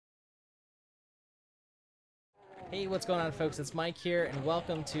Hey, what's going on, folks? It's Mike here, and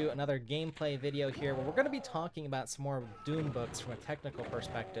welcome to another gameplay video here where we're going to be talking about some more Doom books from a technical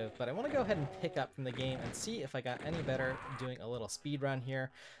perspective, but I want to go ahead and pick up from the game and see if I got any better doing a little speed run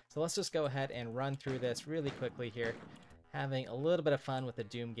here. So let's just go ahead and run through this really quickly here, having a little bit of fun with the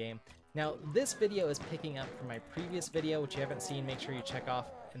Doom game. Now, this video is picking up from my previous video, which you haven't seen. Make sure you check off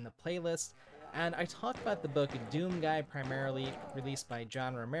in the playlist. And I talked about the book Doom Guy, primarily released by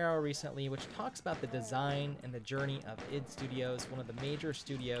John Romero recently, which talks about the design and the journey of id Studios, one of the major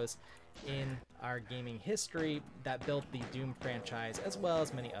studios in our gaming history that built the Doom franchise, as well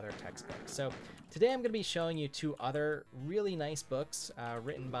as many other textbooks. So today I'm going to be showing you two other really nice books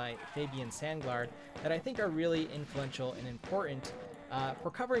written by Fabien Sanglard that I think are really influential and important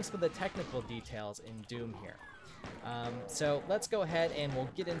for covering some of the technical details in Doom here. So let's go ahead and we'll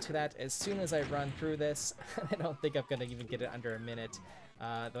get into that as soon as I run through this. I don't think I'm going to even get it under a minute,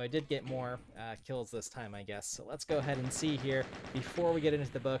 though I did get more kills this time, I guess. So let's go ahead and see here, before we get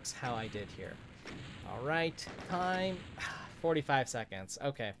into the books, how I did here. All right, time, 45 seconds.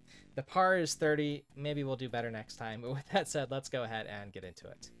 Okay, the par is 30. Maybe we'll do better next time. But with that said, let's go ahead and get into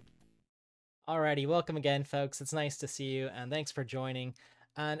it. Alrighty, welcome again, folks. It's nice to see you, and thanks for joining.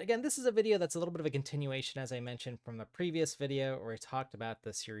 And again, this is a video that's a little bit of a continuation, as I mentioned, from the previous video where I talked about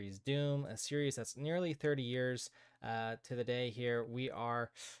the series Doom, a series that's nearly 30 years to the day here. We are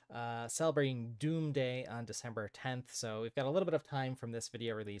celebrating Doom Day on December 10th, so we've got a little bit of time from this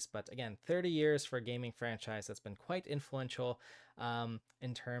video release, but again, 30 years for a gaming franchise that's been quite influential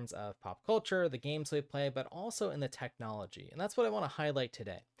in terms of pop culture, the games we play, but also in the technology, and that's what I want to highlight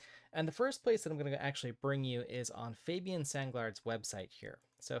today. And the first place that I'm going to actually bring you is on Fabien Sanglard's website here.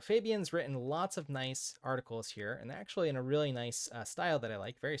 So Fabien's written lots of nice articles here, and they're actually in a really nice style that I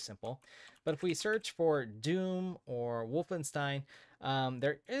like, very simple. But if we search for Doom or Wolfenstein,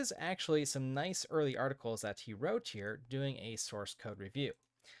 there is actually some nice early articles that he wrote here doing a source code review.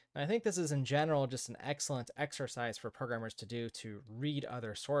 And I think this is in general just an excellent exercise for programmers to do, to read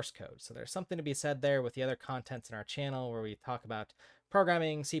other source code. So there's something to be said there with the other contents in our channel where we talk about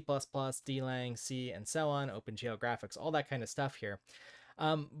programming, C++, DLang, C, and so on, OpenGL graphics, all that kind of stuff here.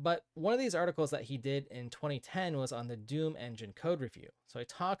 But one of these articles that he did in 2010 was on the Doom engine code review. So he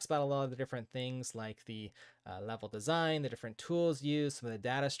talks about a lot of the different things like the level design, the different tools used, some of the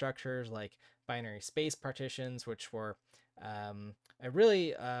data structures like binary space partitions, which were a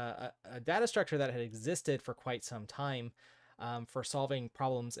data structure that had existed for quite some time for solving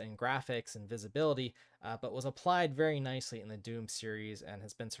problems in graphics and visibility, but was applied very nicely in the Doom series and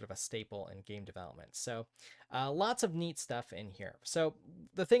has been sort of a staple in game development. So lots of neat stuff in here. So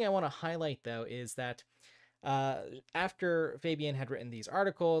the thing I want to highlight, though, is that after Fabien had written these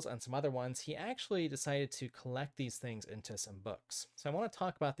articles and some other ones, he actually decided to collect these things into some books. So I want to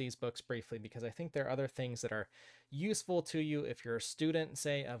talk about these books briefly because I think there are other things that are useful to you if you're a student,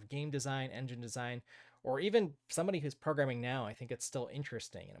 say, of game design, engine design, or even somebody who's programming now. I think it's still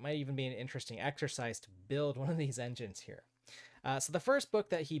interesting, and it might even be an interesting exercise to build one of these engines here. So the first book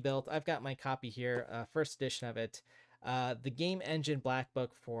that he built, I've got my copy here, first edition of it, the Game Engine Black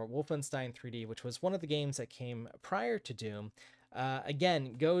Book for Wolfenstein 3D, which was one of the games that came prior to Doom.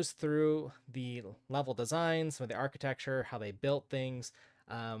 Again, goes through the level designs, some of the architecture, how they built things.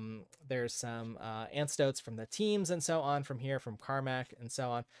 There's some anecdotes from the teams and so on from here, from Carmack and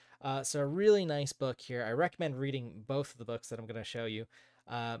so on. So a really nice book here. I recommend reading both of the books that I'm going to show you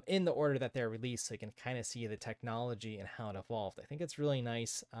in the order that they're released, so you can kind of see the technology and how it evolved. I think it's really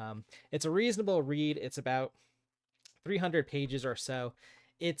nice. It's a reasonable read. It's about 300 pages or so.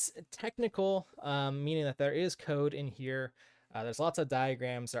 It's technical, meaning that there is code in here. There's lots of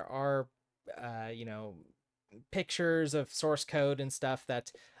diagrams. There are, pictures of source code and stuff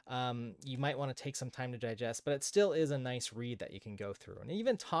that you might want to take some time to digest, but it still is a nice read that you can go through. And it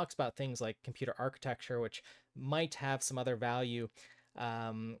even talks about things like computer architecture, which might have some other value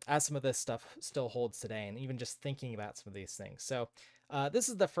as some of this stuff still holds today, and even just thinking about some of these things. So this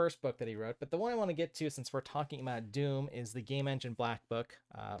is the first book that he wrote, but the one I want to get to, since we're talking about Doom, is the Game Engine Black Book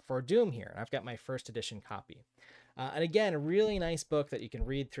for Doom here. And I've got my first edition copy. And again, a really nice book that you can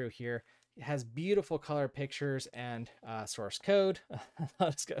read through here. It has beautiful color pictures and source code.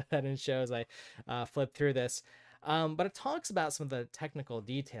 I'll just go ahead and show as I flip through this. But it talks about some of the technical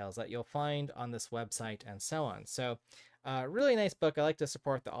details that you'll find on this website and so on. So really nice book. I like to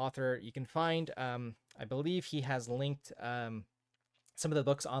support the author. You can find, I believe he has linked some of the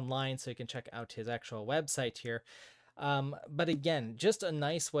books online, so you can check out his actual website here. But again, just a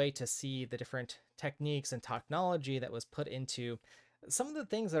nice way to see the different techniques and technology that was put into some of the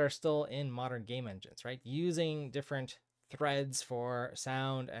things that are still in modern game engines, right? Using different threads for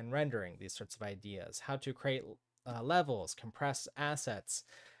sound and rendering, these sorts of ideas, how to create levels, compress assets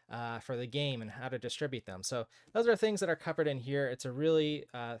for the game, and how to distribute them. So those are things that are covered in here. It's a really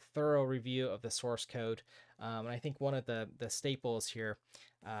thorough review of the source code. And I think one of the staples here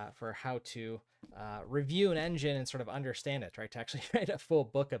for how to review an engine and sort of understand it, right? To actually write a full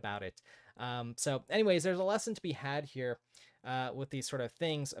book about it. So anyways, there's a lesson to be had here with these sort of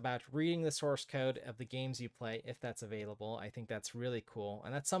things about reading the source code of the games you play, if that's available. I think that's really cool.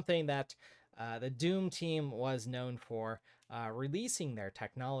 And that's something that the Doom team was known for releasing their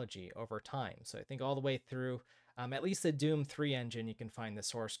technology over time. So I think all the way through at least the Doom 3 engine, you can find the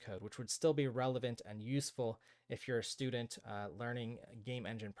source code, which would still be relevant and useful if you're a student learning game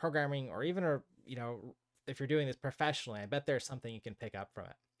engine programming, or even, if you're doing this professionally. I bet there's something you can pick up from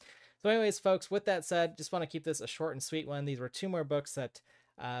it. So anyways, folks, with that said, just want to keep this a short and sweet one. These were two more books that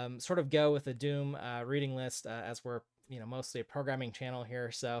sort of go with the Doom reading list, as we're mostly a programming channel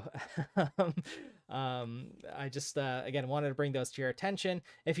here. So I just, again, wanted to bring those to your attention.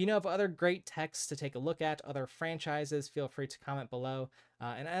 If you know of other great texts to take a look at, other franchises, feel free to comment below.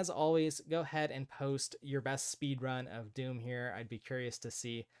 And as always, go ahead and post your best speed run of Doom here. I'd be curious to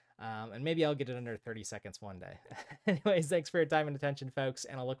see. And maybe I'll get it under 30 seconds one day. Anyways, thanks for your time and attention, folks,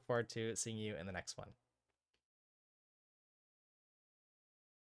 and I'll look forward to seeing you in the next one.